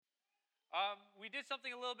We did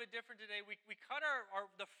something a little bit different today. We cut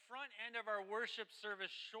the front end of our worship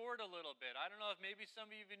service short a little bit. I don't know if maybe some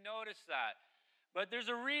of you even noticed that. But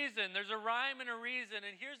there's a reason. There's a rhyme and a reason.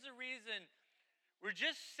 And here's the reason. We're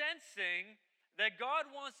just sensing that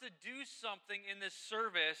God wants to do something in this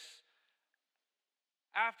service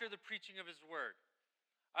after the preaching of his word.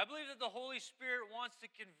 I believe that the Holy Spirit wants to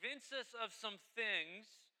convince us of some things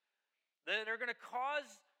that are going to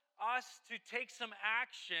cause us to take some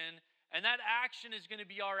action, and that action is going to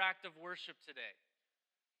be our act of worship today.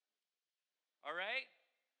 All right?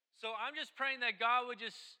 So I'm just praying that God would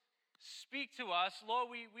just speak to us.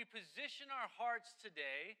 Lord, we position our hearts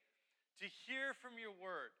today to hear from your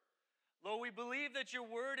word. Lord, we believe that your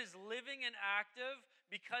word is living and active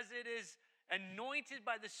because it is anointed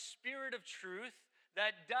by the Spirit of truth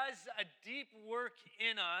that does a deep work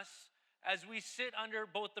in us as we sit under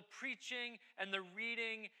both the preaching and the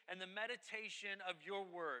reading and the meditation of your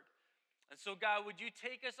word. And so, God, would you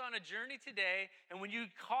take us on a journey today, and would you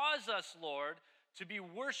cause us, Lord, to be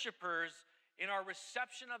worshipers in our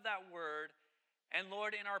reception of that word, and,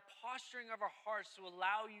 Lord, in our posturing of our hearts to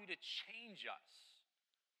allow you to change us,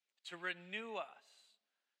 to renew us,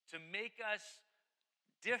 to make us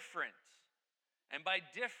different. And by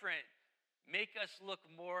different, make us look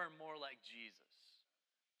more and more like Jesus.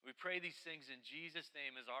 We pray these things in Jesus'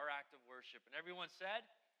 name as our act of worship. And everyone said,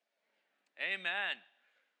 amen.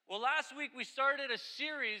 Well, last week we started a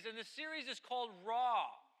series, and the series is called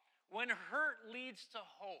Raw, When Hurt Leads to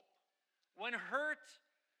Hope. When hurt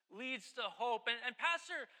leads to hope. And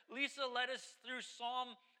Pastor Lisa led us through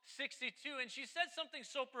Psalm 62, and she said something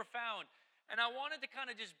so profound. And I wanted to kind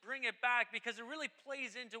of just bring it back because it really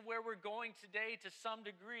plays into where we're going today to some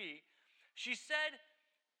degree. She said,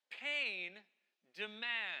 pain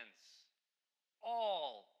demands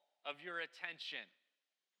all of your attention.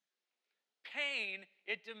 Pain,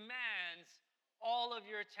 it demands all of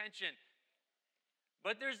your attention.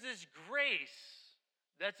 But there's this grace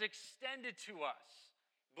that's extended to us,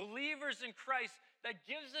 believers in Christ, that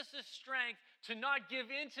gives us the strength to not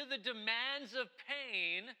give in to the demands of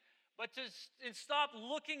pain, but to stop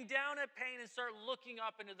looking down at pain and start looking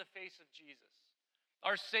up into the face of Jesus,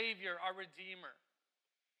 our Savior, our Redeemer.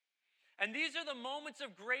 And these are the moments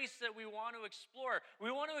of grace that we want to explore.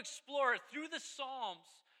 We want to explore through the Psalms,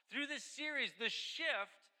 through this series, the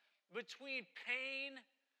shift between pain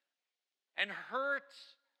and hurt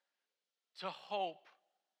to hope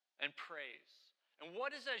and praise. And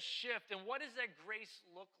what is that shift and what does that grace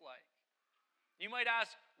look like? You might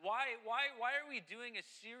ask, why are we doing a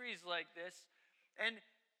series like this? And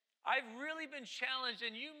I've really been challenged,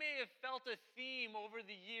 and you may have felt a theme over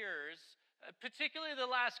the years, particularly the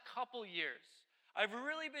last couple years. I've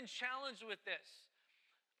really been challenged with this.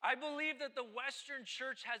 I believe that the Western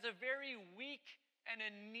church has a very weak and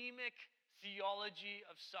anemic theology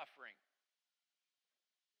of suffering.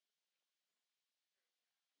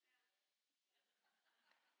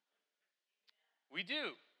 We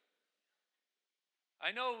do.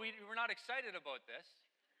 I know we're not excited about this.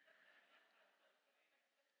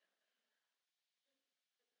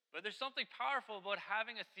 But there's something powerful about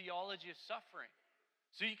having a theology of suffering.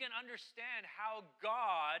 So you can understand how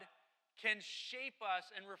God can shape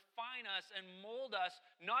us and refine us and mold us,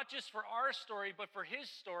 not just for our story, but for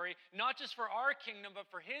his story, not just for our kingdom,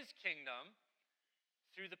 but for his kingdom,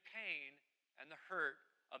 through the pain and the hurt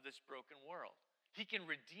of this broken world. He can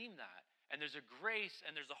redeem that. And there's a grace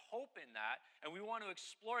and there's a hope in that. And we want to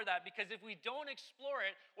explore that, because if we don't explore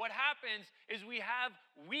it, what happens is we have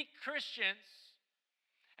weak Christians,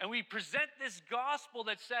 and we present this gospel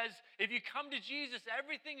that says, if you come to Jesus,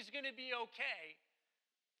 everything's going to be okay.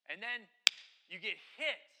 And then you get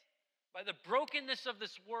hit by the brokenness of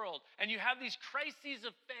this world, and you have these crises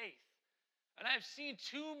of faith. And I've seen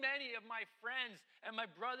too many of my friends and my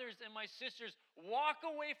brothers and my sisters walk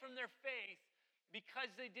away from their faith because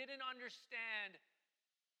they didn't understand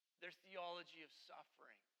their theology of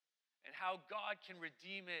suffering and how God can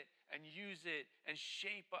redeem it and use it and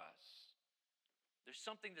shape us. There's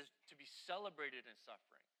something to be celebrated in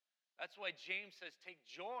suffering. That's why James says, take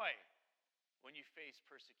joy when you face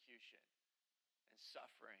persecution and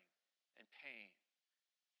suffering and pain.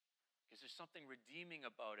 Because there's something redeeming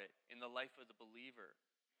about it in the life of the believer.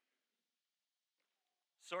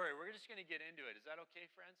 Sorry, we're just going to get into it. Is that okay,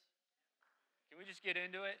 friends? Can we just get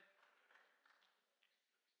into it?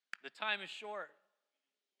 The time is short.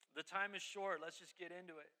 The time is short. Let's just get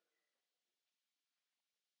into it.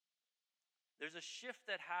 There's a shift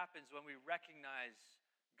that happens when we recognize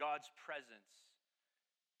God's presence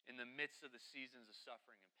in the midst of the seasons of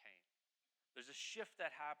suffering and pain. There's a shift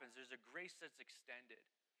that happens. There's a grace that's extended.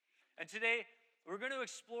 And today, we're going to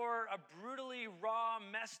explore a brutally raw,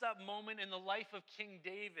 messed up moment in the life of King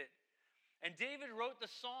David. And David wrote the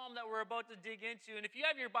psalm that we're about to dig into. And if you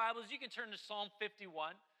have your Bibles, you can turn to Psalm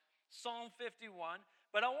 51. Psalm 51.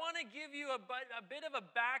 But I want to give you a bit of a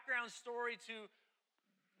background story to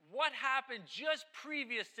what happened just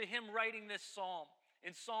previous to him writing this psalm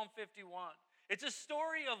in Psalm 51. It's a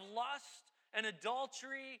story of lust and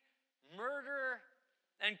adultery, murder,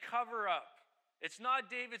 and cover-up. It's not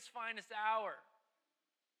David's finest hour.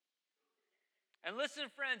 And listen,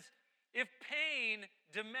 friends, if pain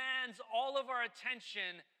demands all of our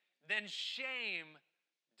attention, then shame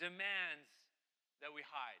demands that we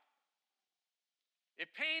hide.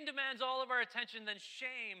 If pain demands all of our attention, then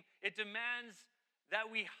shame, it demands that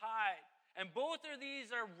we hide. And both of these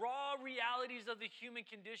are raw realities of the human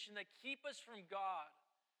condition that keep us from God.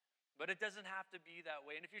 But it doesn't have to be that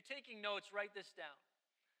way. And if you're taking notes, write this down.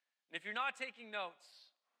 And if you're not taking notes,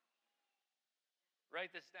 write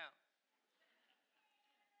this down.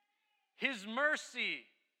 His mercy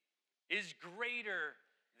is greater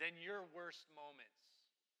than your worst moments.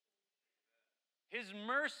 His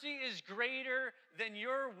mercy is greater than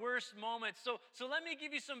your worst moments. So let me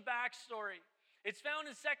give you some backstory. It's found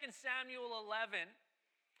in 2 Samuel 11.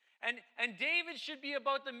 And David should be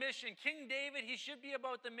about the mission. King David, he should be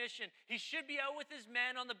about the mission. He should be out with his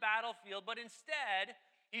men on the battlefield, but instead,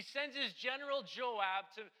 he sends his general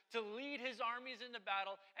Joab to lead his armies into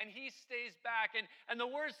battle, and he stays back. And the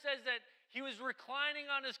word says that he was reclining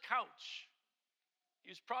on his couch.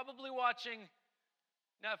 He was probably watching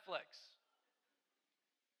Netflix.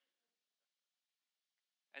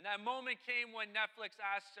 And that moment came when Netflix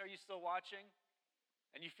asks, "Are you still watching?"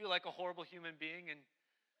 And you feel like a horrible human being. And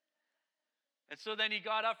so then he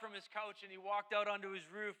got up from his couch and he walked out onto his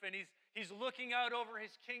roof, and he's looking out over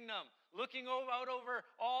his kingdom, looking out over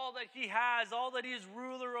all that he has, all that he is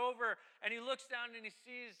ruler over. And he looks down and he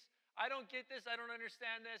sees, I don't get this, I don't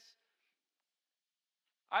understand this.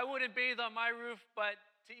 I wouldn't bathe on my roof, but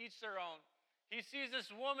to each their own. He sees this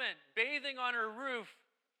woman bathing on her roof,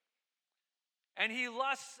 and he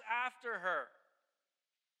lusts after her.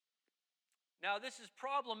 Now, this is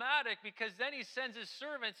problematic because then he sends his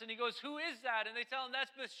servants and he goes, "Who is that?" And they tell him,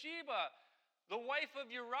 "That's Bathsheba, the wife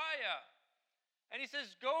of Uriah." And he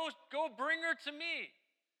says, go bring her to me.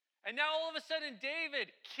 And now all of a sudden,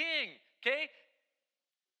 David, king,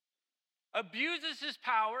 abuses his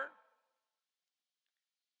power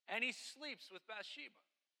and he sleeps with Bathsheba.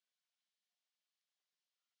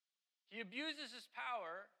 He abuses his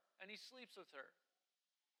power and he sleeps with her.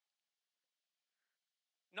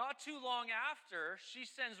 Not too long after, she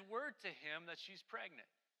sends word to him that she's pregnant.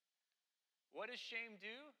 What does shame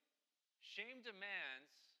do? Shame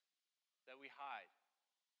demands that we hide.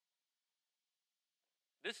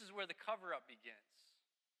 This is where the cover-up begins.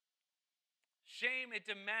 Shame, it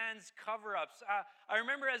demands cover-ups. I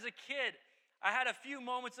remember as a kid, I had a few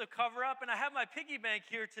moments of cover-up, and I have my piggy bank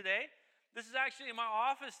here today. This is actually in my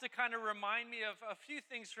office to kind of remind me of a few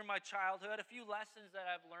things from my childhood, a few lessons that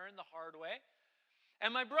I've learned the hard way.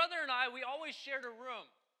 And my brother and I, we always shared a room.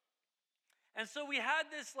 And so we had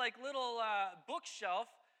this little bookshelf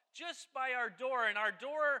just by our door. And our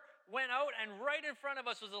door went out, and right in front of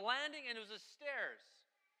us was a landing, and it was a stairs.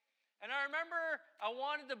 And I remember I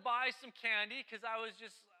wanted to buy some candy because I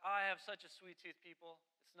have such a sweet tooth, people.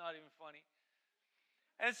 It's not even funny.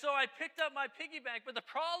 And so I picked up my piggy bank, but the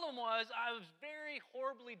problem was I was very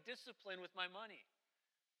horribly disciplined with my money.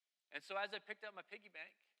 And so as I picked up my piggy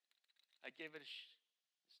bank, I gave it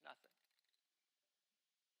it's nothing.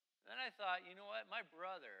 And then I thought, you know what? My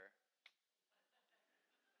brother,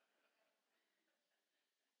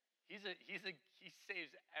 he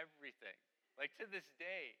saves everything, to this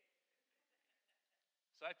day.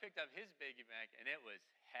 So I picked up his piggy bank, and it was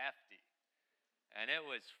hefty, and it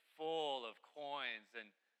was full of coins.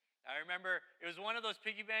 And I remember it was one of those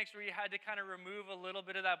piggy banks where you had to kind of remove a little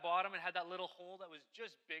bit of that bottom and had that little hole that was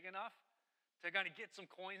just big enough to kind of get some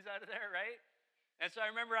coins out of there, right? And so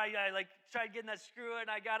I remember I tried getting that screw, and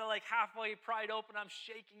I got it halfway pried open. I'm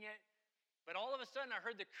shaking it. But all of a sudden, I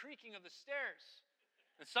heard the creaking of the stairs,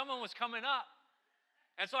 and someone was coming up.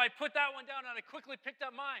 And so I put that one down, and I quickly picked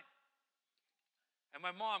up mine. And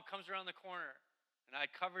my mom comes around the corner, and I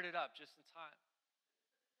covered it up just in time.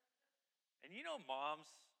 And you know moms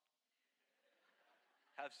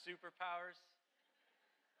have superpowers?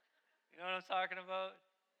 You know what I'm talking about?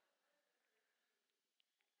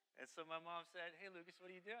 And so my mom said, "Hey, Lucas, what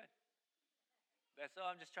are you doing?" I said,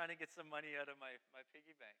 "I'm just trying to get some money out of my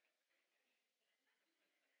piggy bank."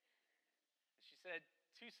 And she said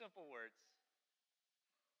two simple words,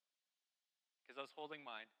 because I was holding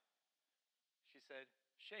mine. She said,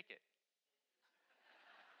 "Shake it."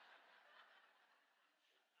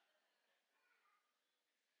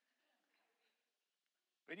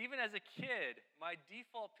 But even as a kid, my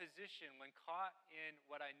default position when caught in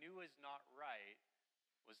what I knew was not right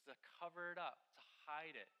was to cover it up, to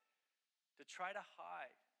hide it, to try to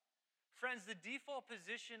hide. Friends, the default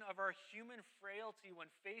position of our human frailty when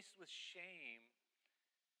faced with shame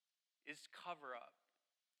is cover up.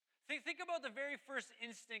 Think about the very first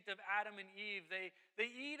instinct of Adam and Eve. They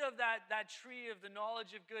eat of that tree of the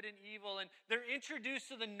knowledge of good and evil, and they're introduced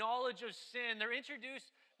to the knowledge of sin. They're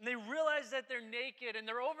introduced, and they realize that they're naked, and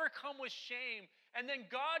they're overcome with shame. And then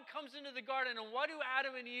God comes into the garden, and what do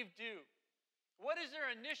Adam and Eve do? What is their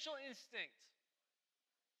initial instinct?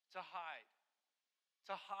 To hide.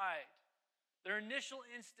 To hide. Their initial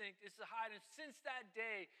instinct is to hide. And since that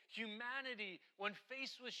day, humanity, when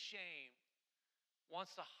faced with shame,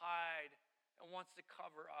 wants to hide and wants to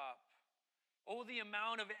cover up. Oh, the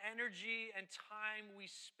amount of energy and time we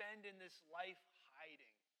spend in this life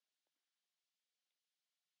hiding.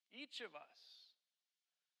 Each of us.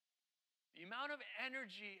 The amount of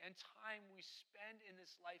energy and time we spend in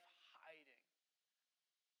this life hiding.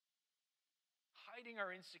 Hiding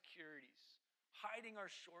our insecurities, hiding our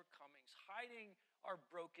shortcomings, hiding our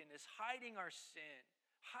brokenness, hiding our sin,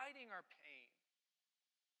 hiding our pain.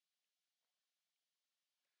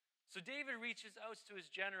 So David reaches out to his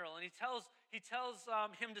general, and he tells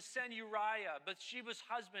him to send Uriah, Bathsheba's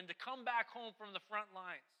husband, to come back home from the front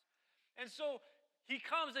lines. And so he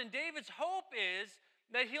comes, and David's hope is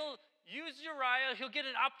that he'll use Uriah, he'll get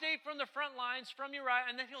an update from the front lines from Uriah,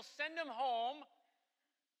 and then he'll send him home.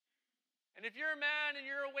 And if you're a man and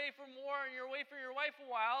you're away from war and you're away from your wife a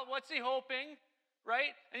while, what's he hoping?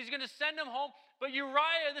 Right? And he's going to send him home. But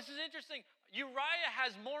Uriah, this is interesting, Uriah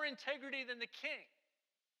has more integrity than the king.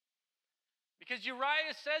 Because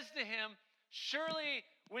Uriah says to him, surely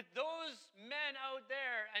with those men out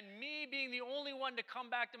there and me being the only one to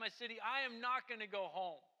come back to my city, I am not going to go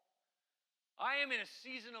home. I am in a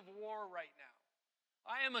season of war right now.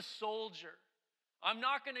 I am a soldier. I'm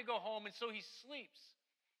not going to go home. And so he sleeps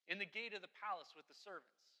in the gate of the palace with the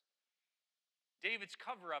servants. David's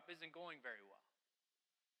cover-up isn't going very well.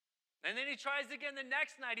 And then he tries again the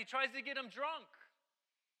next night. He tries to get him drunk.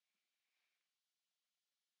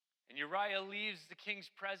 And Uriah leaves the king's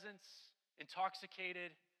presence,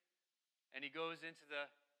 intoxicated, and he goes into the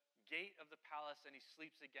gate of the palace and he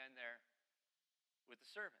sleeps again there with the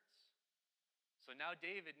servants. So now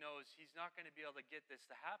David knows he's not going to be able to get this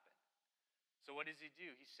to happen. So what does he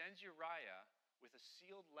do? He sends Uriah with a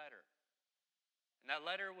sealed letter. And that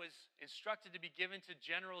letter was instructed to be given to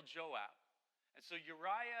General Joab. And so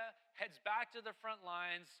Uriah heads back to the front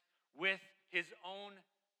lines with his own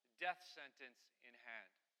death sentence in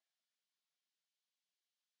hand.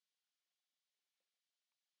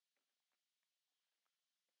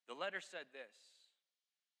 The letter said this: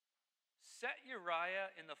 set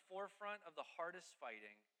Uriah in the forefront of the hardest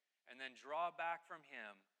fighting, and then draw back from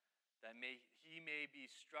him, that he may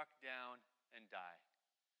be struck down and die.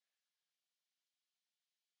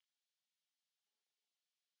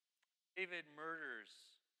 David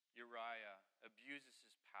murders Uriah, abuses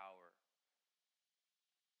his power.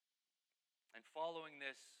 And following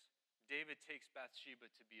this, David takes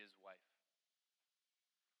Bathsheba to be his wife.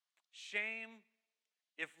 Shame,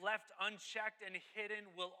 if left unchecked and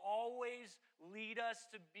hidden, will always lead us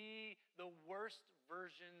to be the worst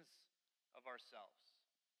versions of ourselves.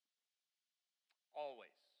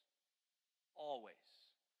 Always. Always.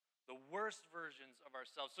 The worst versions of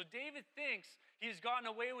ourselves. So David thinks he's gotten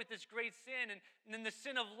away with this great sin, and then the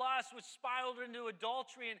sin of lust, which spiraled into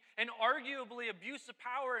adultery and arguably abuse of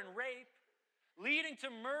power and rape, leading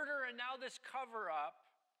to murder and now this cover-up.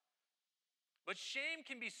 But shame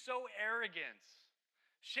can be so arrogant.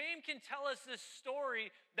 Shame can tell us this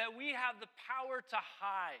story that we have the power to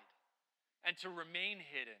hide and to remain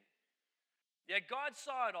hidden. Yet God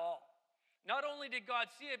saw it all. Not only did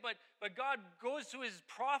God see it, but God goes to his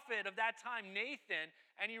prophet of that time, Nathan,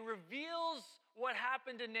 and he reveals what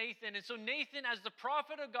happened to Nathan. And so Nathan, as the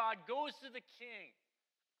prophet of God, goes to the king.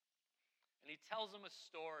 And he tells him a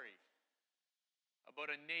story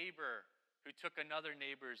about a neighbor who took another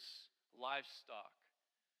neighbor's livestock.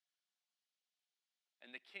 And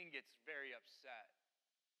the king gets very upset.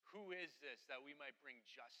 Who is this that we might bring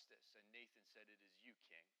justice? And Nathan said, it is you,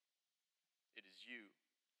 king. It is you.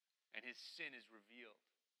 And his sin is revealed.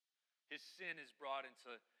 His sin is brought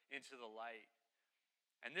into the light.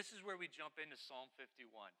 And this is where we jump into Psalm 51.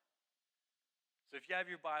 So if you have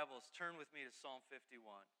your Bibles, turn with me to Psalm 51.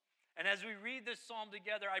 And as we read this psalm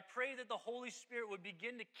together, I pray that the Holy Spirit would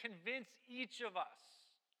begin to convince each of us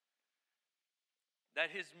that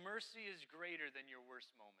his mercy is greater than your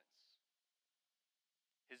worst moments.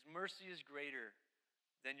 His mercy is greater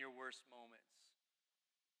than your worst moments.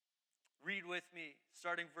 Read with me,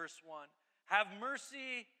 starting verse 1. Have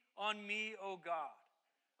mercy on me, O God,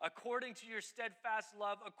 according to your steadfast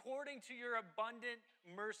love, according to your abundant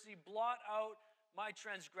mercy, blot out my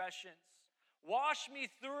transgressions. Wash me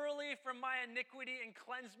thoroughly from my iniquity and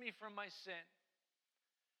cleanse me from my sin.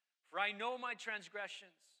 For I know my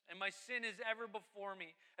transgressions, and my sin is ever before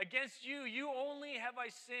me. Against you, you only have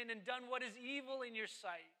I sinned and done what is evil in your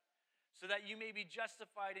sight, so that you may be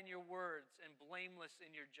justified in your words and blameless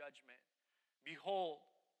in your judgment. Behold,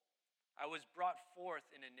 I was brought forth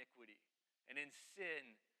in iniquity, and in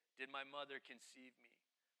sin did my mother conceive me.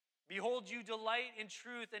 Behold, you delight in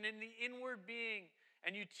truth and in the inward being,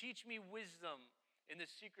 and you teach me wisdom in the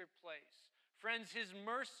secret place. Friends, his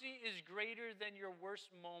mercy is greater than your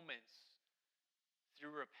worst moments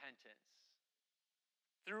through repentance.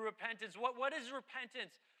 Through repentance. What is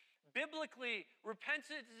repentance? Biblically,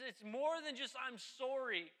 repentance is more than just I'm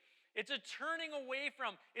sorry. It's a turning away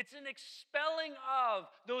from, it's an expelling of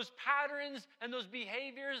those patterns and those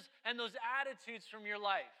behaviors and those attitudes from your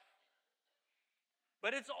life.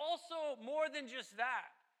 But it's also more than just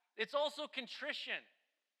that. It's also contrition.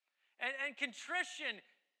 And contrition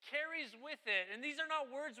carries with it, and these are not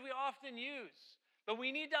words we often use, but we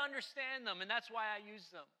need to understand them, and that's why I use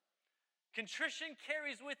them. Contrition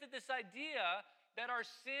carries with it this idea that our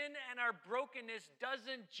sin and our brokenness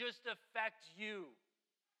doesn't just affect you.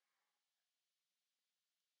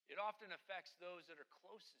 It often affects those that are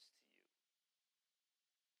closest to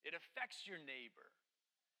you. It affects your neighbor.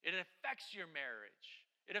 It affects your marriage.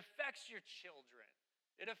 It affects your children.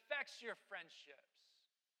 It affects your friendships.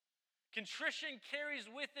 Contrition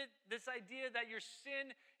carries with it this idea that your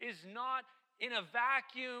sin is not in a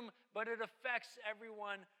vacuum, but it affects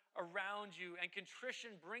everyone around you. And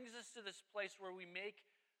contrition brings us to this place where we make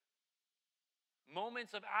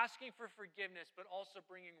moments of asking for forgiveness, but also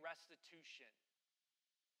bringing restitution.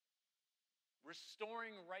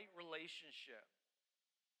 Restoring right relationship.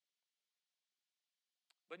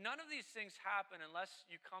 But none of these things happen unless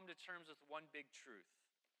you come to terms with one big truth.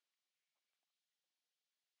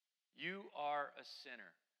 You are a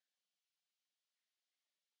sinner.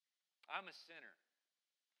 I'm a sinner.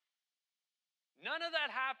 None of that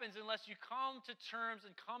happens unless you come to terms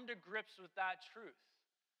and come to grips with that truth.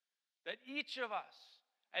 That each of us,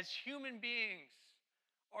 as human beings,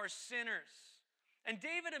 are sinners. And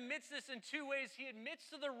David admits this in two ways. He admits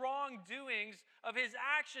to the wrongdoings of his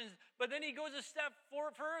actions, but then he goes a step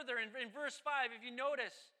further. In verse 5, if you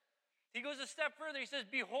notice, he goes a step further. He says,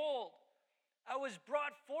 behold, I was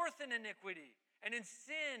brought forth in iniquity, and in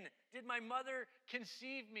sin did my mother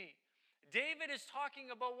conceive me. David is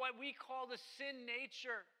talking about what we call the sin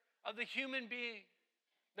nature of the human being.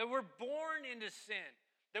 That we're born into sin.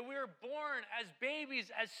 That we are born as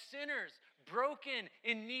babies, as sinners, broken,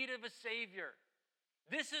 in need of a Savior.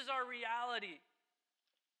 This is our reality.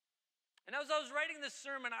 And as I was writing this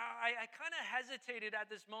sermon, I kind of hesitated at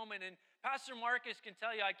this moment. And Pastor Marcus can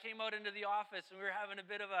tell you, I came out into the office and we were having a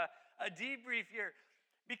bit of a debrief here.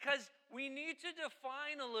 Because we need to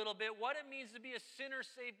define a little bit what it means to be a sinner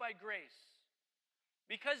saved by grace.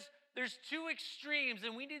 Because there's two extremes,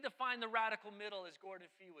 and we need to find the radical middle, as Gordon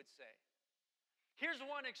Fee would say. Here's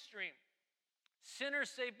one extreme. Sinner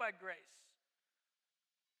saved by grace.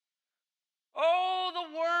 Oh,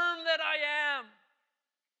 the worm that I am.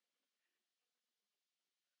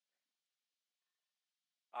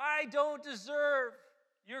 I don't deserve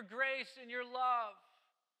your grace and your love.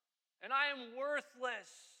 And I am worthless.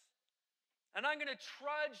 And I'm going to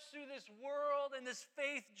trudge through this world and this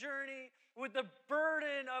faith journey with the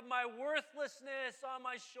burden of my worthlessness on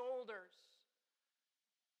my shoulders.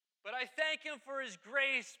 But I thank him for his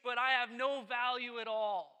grace, but I have no value at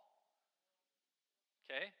all.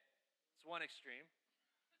 Okay? It's one extreme.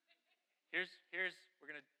 We're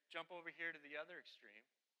going to jump over here to the other extreme.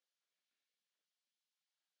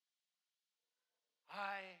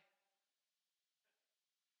 I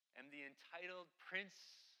am the entitled prince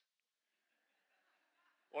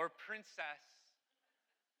or princess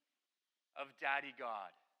of Daddy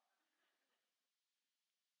God.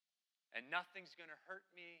 And nothing's going to hurt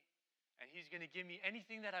me, and he's going to give me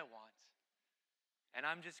anything that I want. And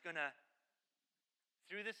I'm just going to,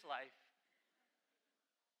 through this life,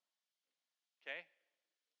 okay?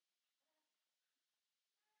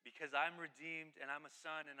 Because I'm redeemed, and I'm a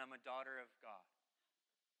son, and I'm a daughter of God.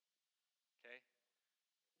 Okay?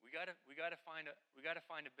 We gotta find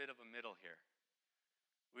a bit of a middle here.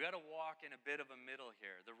 We got to walk in a bit of a middle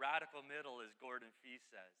here. The radical middle, as Gordon Fee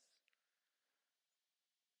says.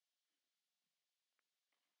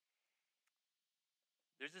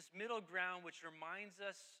 There's this middle ground which reminds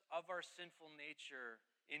us of our sinful nature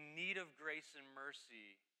in need of grace and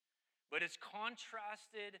mercy, but it's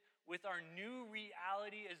contrasted with our new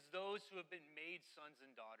reality as those who have been made sons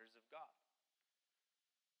and daughters of God.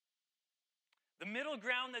 The middle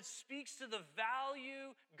ground that speaks to the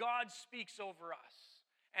value God speaks over us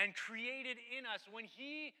and created in us when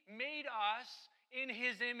He made us in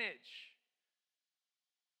His image.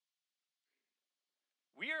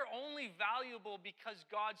 We are only valuable because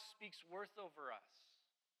God speaks worth over us.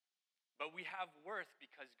 But we have worth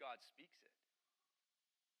because God speaks it.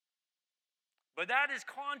 But that is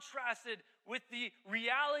contrasted with the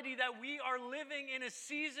reality that we are living in a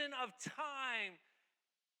season of time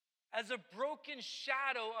as a broken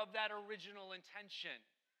shadow of that original intention,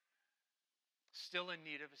 still in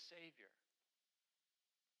need of a Savior.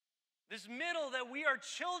 This middle that we are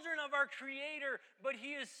children of our Creator, but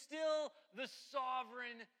He is still the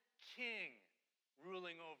sovereign King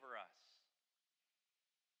ruling over us.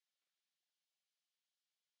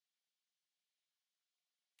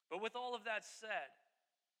 But with all of that said,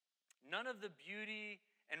 none of the beauty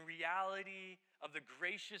and reality of the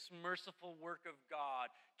gracious, merciful work of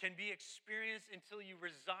God can be experienced until you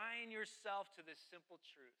resign yourself to this simple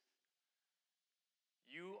truth.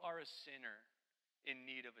 You are a sinner in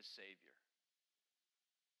need of a Savior.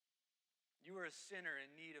 You are a sinner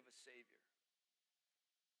in need of a Savior.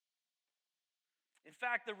 In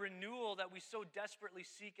fact, the renewal that we so desperately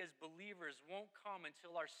seek as believers won't come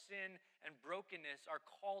until our sin and brokenness are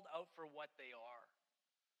called out for what they are.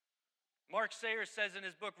 Mark Sayers says in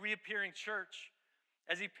his book, Reappearing Church,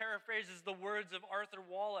 as he paraphrases the words of Arthur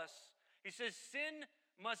Wallace, he says, sin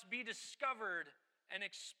must be discovered and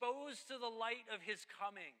exposed to the light of His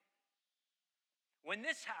coming. When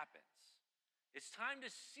this happens, it's time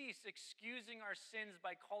to cease excusing our sins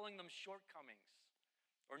by calling them shortcomings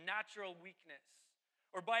or natural weakness,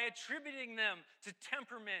 or by attributing them to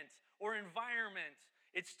temperament or environment.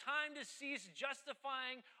 It's time to cease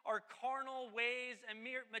justifying our carnal ways and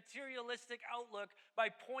mere materialistic outlook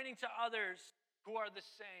by pointing to others who are the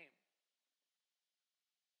same.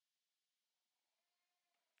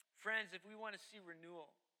 Friends, if we want to see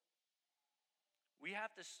renewal, we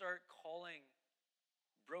have to start calling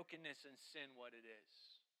brokenness and sin what it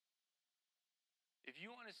is. If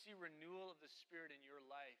you want to see renewal of the Spirit in your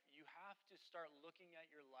life, you have to start looking at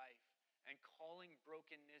your life and calling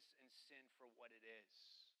brokenness and sin for what it is.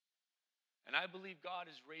 And I believe God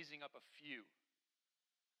is raising up a few.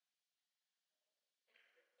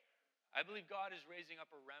 I believe God is raising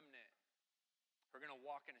up a remnant who are going to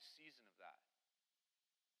walk in a season of that.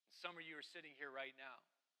 And some of you are sitting here right now,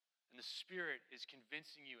 and the Spirit is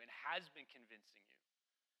convincing you and has been convincing you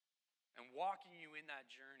and walking you in that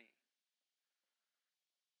journey.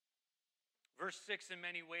 Verse 6 in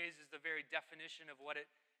many ways is the very definition of what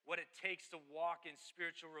it takes to walk in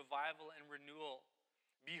spiritual revival and renewal.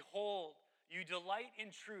 Behold, you delight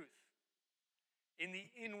in truth, in the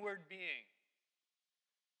inward being,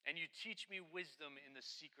 and you teach me wisdom in the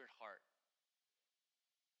secret heart.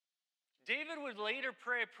 David would later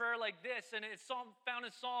pray a prayer like this, and it's found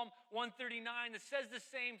in Psalm 139 that says the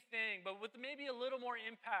same thing, but with maybe a little more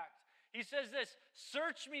impact. He says this,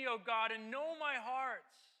 search me, O God, and know my heart.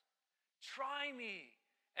 Try me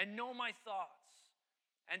and know my thoughts,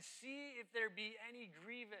 and see if there be any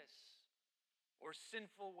grievous or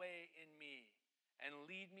sinful way in me, and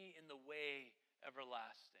lead me in the way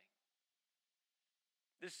everlasting.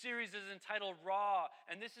 This series is entitled Raw,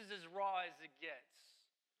 and this is as raw as it gets.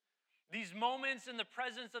 These moments in the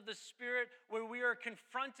presence of the Spirit where we are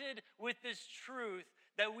confronted with this truth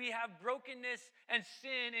that we have brokenness and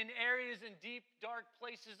sin in areas and deep, dark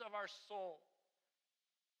places of our soul.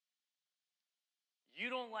 You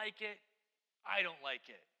don't like it. I don't like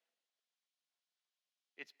it.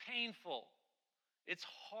 It's painful. It's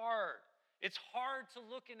hard. It's hard to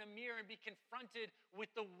look in a mirror and be confronted with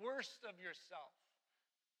the worst of yourself.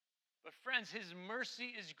 But friends, His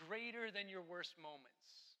mercy is greater than your worst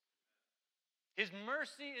moments. His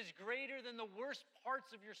mercy is greater than the worst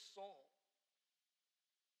parts of your soul.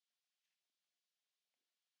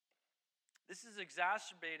 This is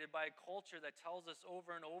exacerbated by a culture that tells us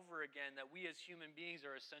over and over again that we as human beings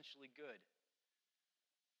are essentially good.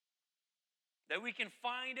 That we can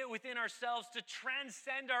find it within ourselves to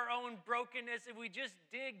transcend our own brokenness if we just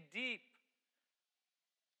dig deep.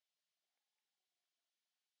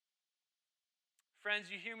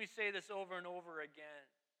 Friends, you hear me say this over and over again,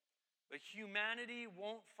 but humanity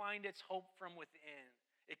won't find its hope from within.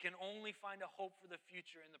 It can only find a hope for the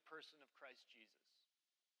future in the person of Christ Jesus.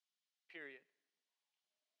 Period.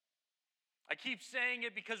 I keep saying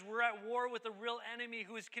it because we're at war with a real enemy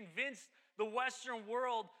who has convinced the Western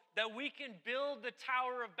world that we can build the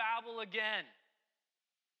Tower of Babel again.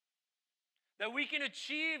 that we can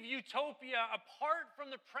achieve utopia apart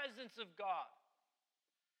from the presence of God.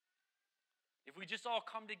 If we just all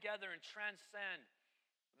come together and transcend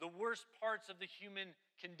the worst parts of the human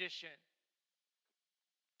condition.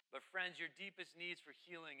 But friends, your deepest needs for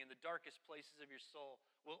healing in the darkest places of your soul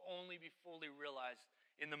will only be fully realized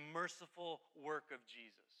in the merciful work of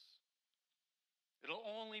Jesus. It'll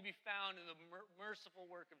only be found in the merciful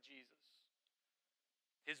work of Jesus.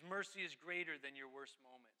 His mercy is greater than your worst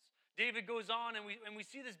moments. David goes on, and we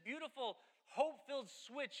see this beautiful, hope-filled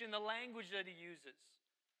switch in the language that he uses.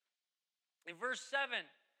 In verse 7,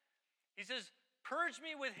 he says, "Purge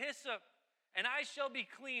me with hyssop, and I shall be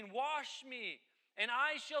clean. Wash me, and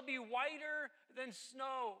I shall be whiter than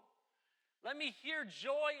snow. Let me hear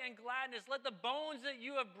joy and gladness. Let the bones that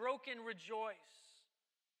you have broken rejoice.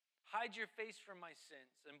 Hide your face from my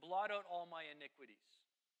sins and blot out all my iniquities.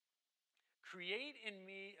 Create in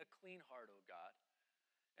me a clean heart, O God,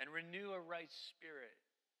 and renew a right spirit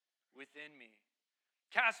within me.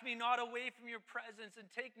 Cast me not away from your presence,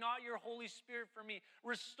 and take not your Holy Spirit from me.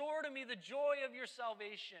 Restore to me the joy of your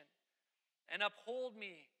salvation, and uphold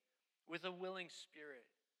me with a willing spirit."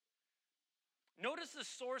 Notice the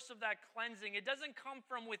source of that cleansing. It doesn't come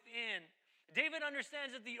from within. David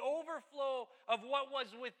understands that the overflow of what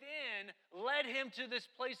was within led him to this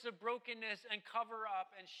place of brokenness and cover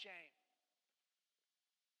up and shame.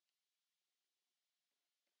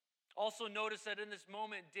 Also notice that in this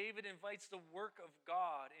moment, David invites the work of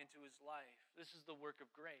God into his life. This is the work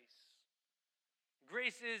of grace.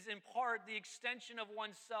 Grace is, in part, the extension of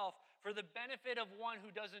oneself for the benefit of one who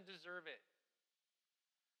doesn't deserve it.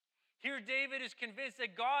 Here, David is convinced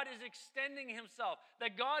that God is extending himself,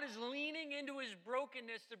 that God is leaning into his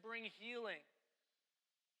brokenness to bring healing.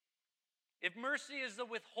 If mercy is the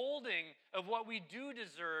withholding of what we do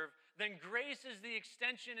deserve, then grace is the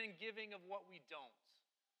extension and giving of what we don't.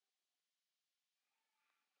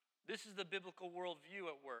 This is the biblical worldview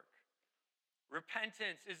at work.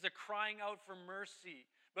 Repentance is the crying out for mercy.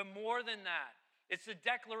 But more than that, it's the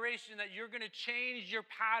declaration that you're going to change your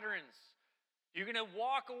patterns. You're going to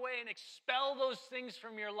walk away and expel those things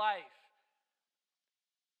from your life.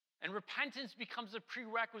 And repentance becomes a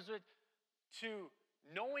prerequisite to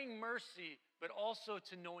knowing mercy, but also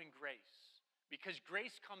to knowing grace. Because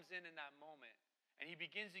grace comes in that moment. And he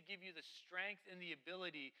begins to give you the strength and the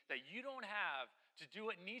ability that you don't have to do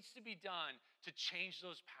what needs to be done to change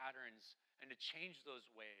those patterns and to change those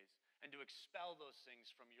ways and to expel those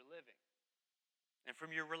things from your living and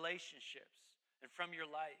from your relationships and from your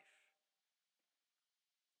life.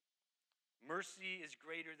 Mercy is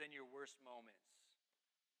greater than your worst moments,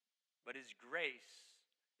 but his grace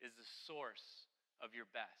is the source of your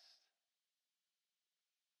best.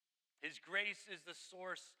 His grace is the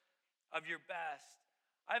source of your best.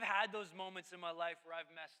 I've had those moments in my life where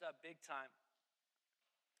I've messed up big time.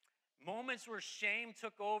 Moments where shame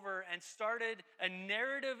took over and started a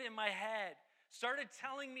narrative in my head, started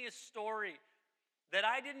telling me a story that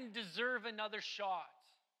I didn't deserve another shot.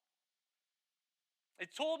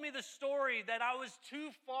 It told me the story that I was too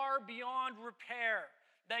far beyond repair,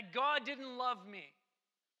 that God didn't love me.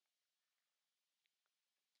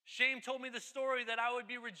 Shame told me the story that I would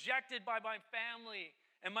be rejected by my family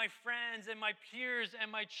and my friends and my peers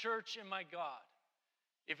and my church and my God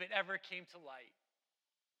if it ever came to light.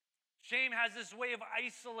 Shame has this way of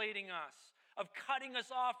isolating us, of cutting us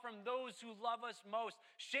off from those who love us most.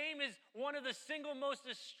 Shame is one of the single most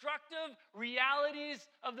destructive realities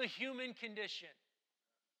of the human condition.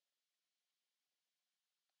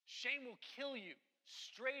 Shame will kill you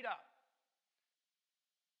straight up.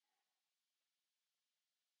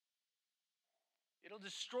 It'll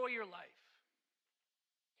destroy your life.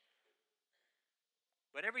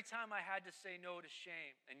 But every time I had to say no to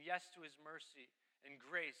shame and yes to his mercy and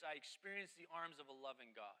grace, I experienced the arms of a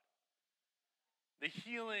loving God. The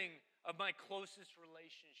healing of my closest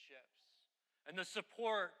relationships and the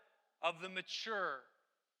support of the mature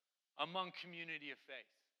among community of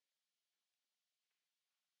faith.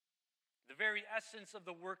 The very essence of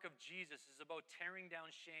the work of Jesus is about tearing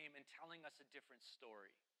down shame and telling us a different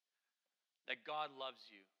story. That God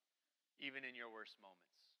loves you even in your worst moments.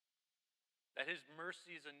 That his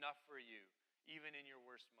mercy is enough for you even in your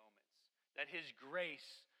worst moments. That his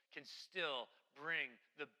grace can still bring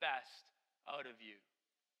the best out of you.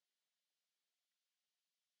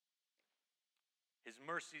 His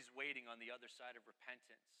mercy is waiting on the other side of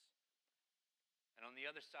repentance. And on the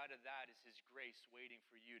other side of that is his grace waiting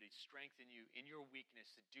for you to strengthen you in your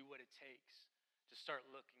weakness, to do what it takes to start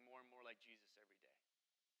looking more and more like Jesus every day.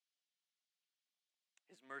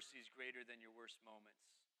 His mercy is greater than your worst moments,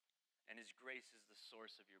 and his grace is the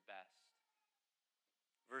source of your best.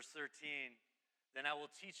 Verse 13, Then I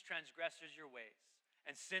will teach transgressors your ways,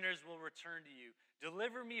 and sinners will return to you.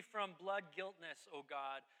 Deliver me from blood guiltness, O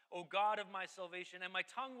God of my salvation, and my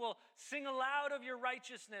tongue will sing aloud of your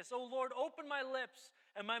righteousness. O Lord, open my lips,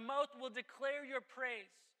 and my mouth will declare your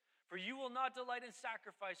praise. For you will not delight in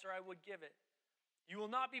sacrifice, or I would give it. You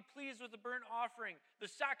will not be pleased with the burnt offering. The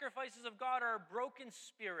sacrifices of God are a broken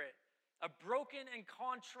spirit, a broken and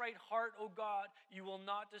contrite heart, O God, you will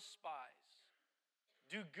not despise.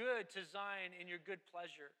 Do good to Zion in your good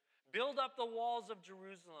pleasure. Build up the walls of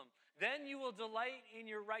Jerusalem. Then you will delight in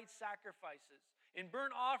your right sacrifices, in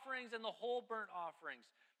burnt offerings and the whole burnt offerings.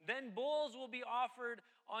 Then bulls will be offered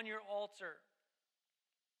on your altar.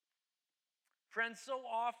 Friends, so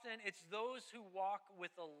often it's those who walk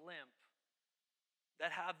with a limp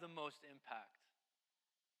that have the most impact.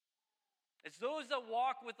 It's those that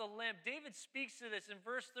walk with a limp. David speaks to this in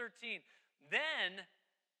verse 13. Then,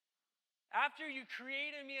 after you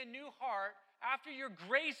created me a new heart, after your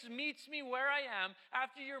grace meets me where I am,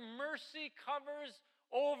 after your mercy covers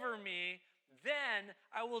over me, then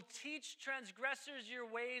I will teach transgressors your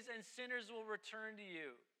ways and sinners will return to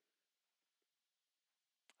you.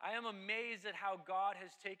 I am amazed at how God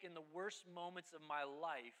has taken the worst moments of my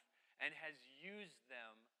life and has used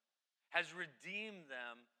them, has redeemed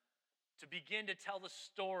them to begin to tell the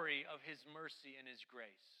story of his mercy and his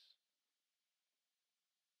grace.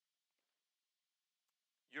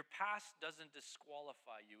 Your past doesn't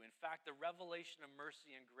disqualify you. In fact, the revelation of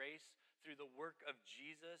mercy and grace through the work of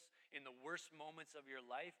Jesus in the worst moments of your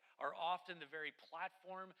life are often the very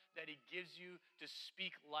platform that he gives you to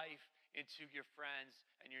speak life into your friends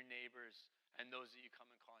and your neighbors and those that you come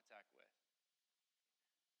in contact with.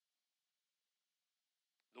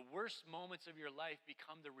 The worst moments of your life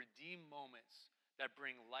become the redeemed moments that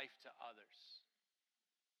bring life to others.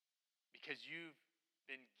 Because you've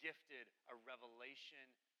been gifted a revelation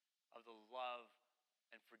of the love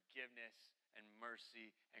and forgiveness and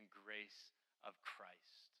mercy and grace of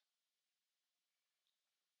Christ.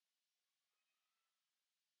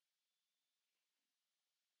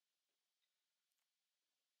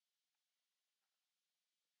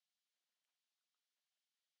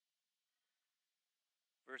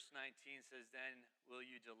 Verse 19 says, then will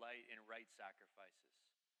you delight in right sacrifices.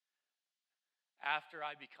 After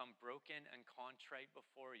I become broken and contrite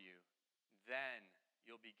before you, then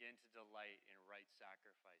you'll begin to delight in right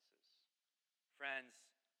sacrifices. Friends,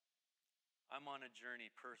 I'm on a journey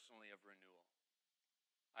personally of renewal.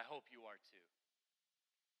 I hope you are too.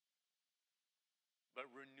 But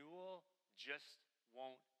renewal just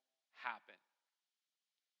won't happen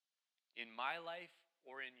in my life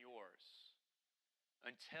or in yours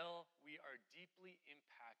until we are deeply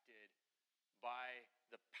impacted by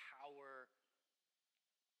the power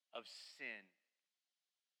of sin.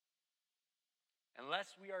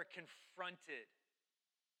 Unless we are confronted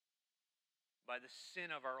by the sin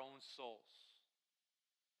of our own souls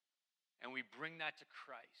and we bring that to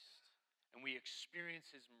Christ and we experience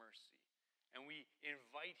his mercy and we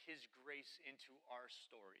invite his grace into our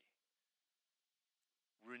story,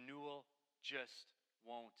 renewal just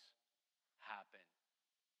won't happen.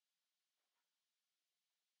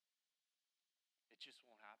 It just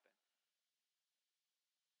won't happen.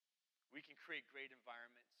 We can create great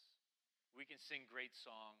environments. We can sing great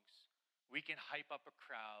songs. We can hype up a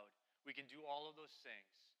crowd. We can do all of those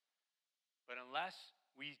things. But unless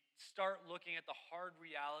we start looking at the hard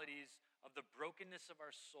realities of the brokenness of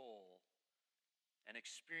our soul and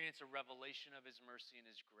experience a revelation of his mercy and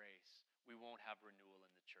his grace, we won't have renewal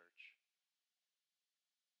in the church.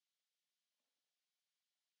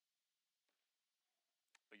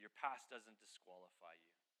 But your past doesn't disqualify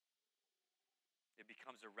you. It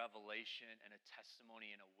becomes a revelation and a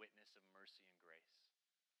testimony and a witness of mercy and grace,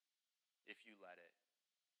 if you let it.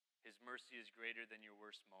 His mercy is greater than your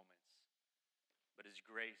worst moments, but his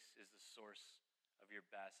grace is the source of your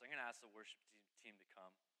best. I'm going to ask the worship team to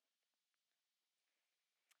come.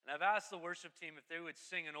 And I've asked the worship team if they would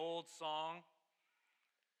sing an old song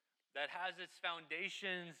that has its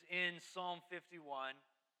foundations in Psalm 51.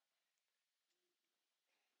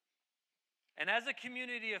 And as a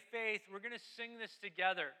community of faith, we're going to sing this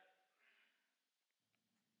together.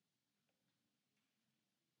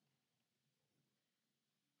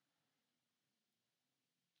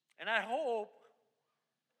 And I hope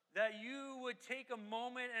that you would take a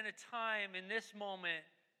moment and a time in this moment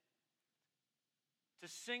to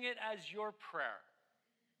sing it as your prayer,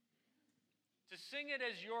 to sing it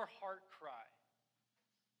as your heart cry,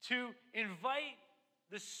 to invite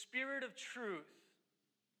the Spirit of truth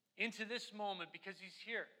into this moment because he's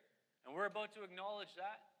here. And we're about to acknowledge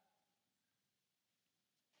that.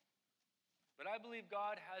 But I believe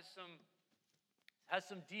God has some has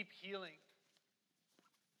some deep healing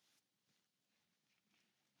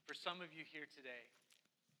for some of you here today.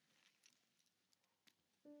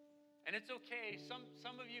 And it's okay. Some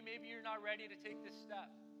of you, maybe you're not ready to take this step.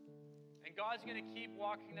 And God's going to keep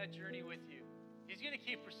walking that journey with you. He's going to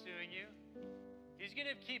keep pursuing you. He's going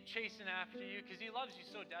to keep chasing after you because He loves you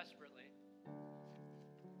so desperately.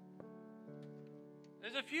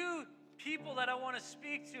 There's a few people that I want to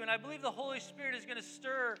speak to, and I believe the Holy Spirit is going to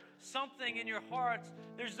stir something in your hearts.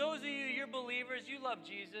 There's those of you, you're believers, you love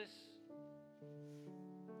Jesus.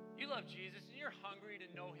 You love Jesus, and you're hungry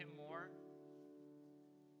to know Him more.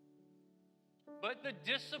 But the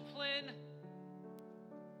discipline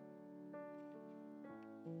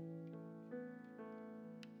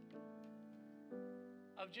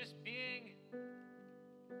of just being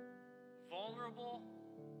vulnerable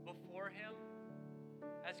before Him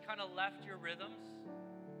has kind of left your rhythms.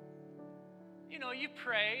 You know, you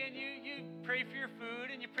pray and you pray for your food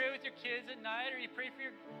and you pray with your kids at night, or you pray for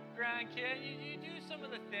your grandkid. You do some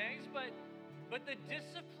of the things, but the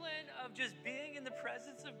discipline of just being in the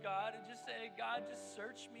presence of God and just saying, God, just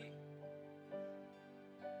search me.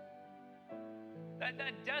 That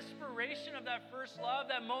desperation of that first love,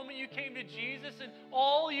 that moment you came to Jesus and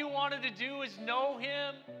all you wanted to do was know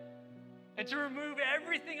Him and to remove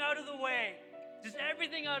everything out of the way. Just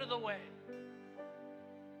everything out of the way.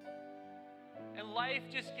 And life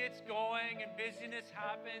just gets going and busyness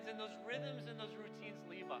happens and those rhythms and those routines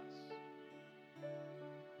leave us.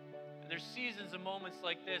 And there's seasons and moments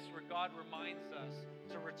like this where God reminds us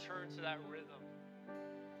to return to that rhythm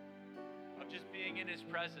of just being in His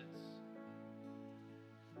presence.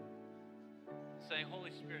 Saying, Holy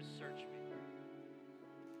Spirit, search me.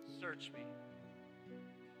 Search me.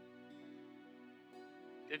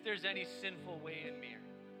 If there's any sinful way in me,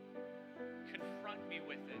 confront me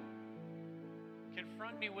with it.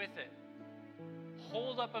 Confront me with it.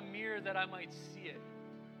 Hold up a mirror that I might see it.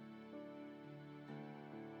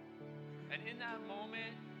 And in that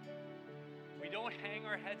moment, we don't hang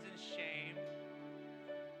our heads in shame,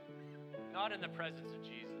 not in the presence of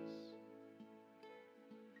Jesus.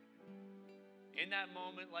 In that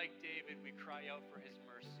moment, like David, we cry out for His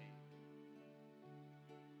mercy,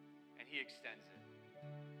 and He extends it.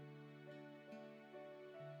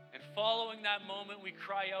 And following that moment, we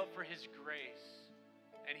cry out for His grace,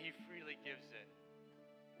 and He freely gives it.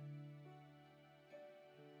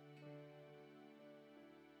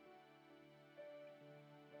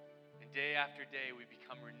 And day after day, we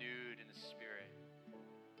become renewed in the Spirit.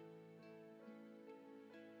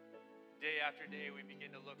 Day after day, we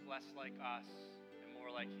begin to look less like us and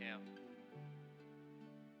more like Him.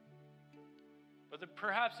 But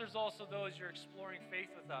perhaps there's also those you're exploring faith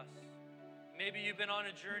with us. Maybe you've been on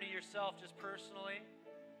a journey yourself, just personally.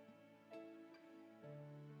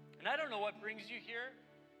 And I don't know what brings you here.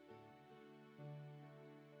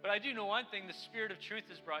 But I do know one thing, the Spirit of truth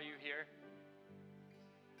has brought you here.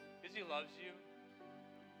 Because He loves you.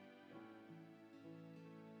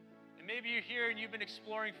 And maybe you're here and you've been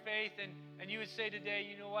exploring faith and you would say today,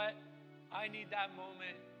 you know what? I need that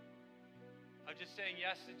moment of just saying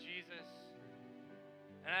yes to Jesus.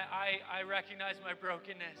 And I recognize my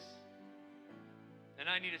brokenness. And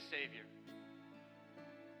I need a Savior.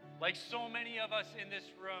 Like so many of us in this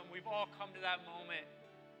room, we've all come to that moment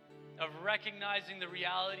of recognizing the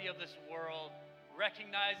reality of this world,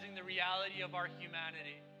 recognizing the reality of our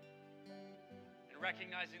humanity, and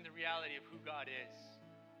recognizing the reality of who God is.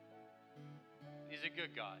 He's a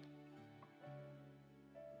good God.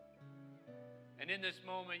 And in this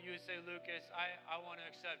moment, you would say, Lucas, I want to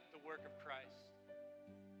accept the work of Christ.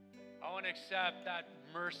 I want to accept that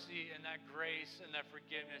mercy and that grace and that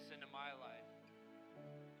forgiveness into my life.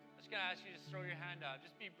 I'm just going to ask you to throw your hand out.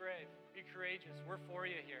 Just be brave. Be courageous. We're for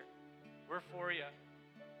you here. We're for you.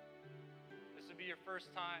 This will be your first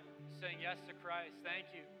time saying yes to Christ. Thank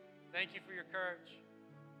you. Thank you for your courage.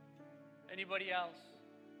 Anybody else?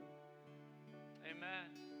 Amen.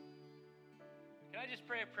 Can I just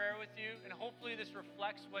pray a prayer with you? And hopefully this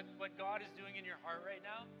reflects what God is doing in your heart right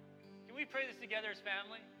now. Can we pray this together as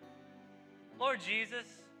family? Lord Jesus,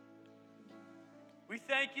 we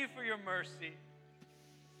thank you for your mercy.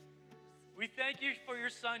 We thank you for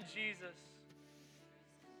your Son, Jesus,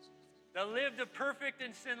 that lived a perfect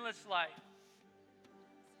and sinless life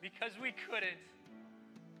because we couldn't.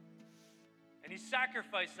 And He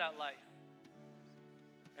sacrificed that life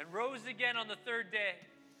and rose again on the third day,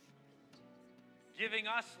 giving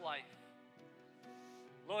us life.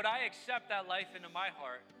 Lord, I accept that life into my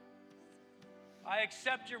heart. I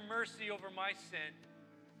accept your mercy over my sin.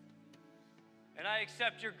 And I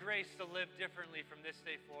accept your grace to live differently from this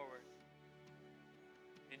day forward.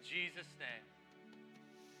 In Jesus' name,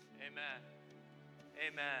 Amen.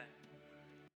 Amen.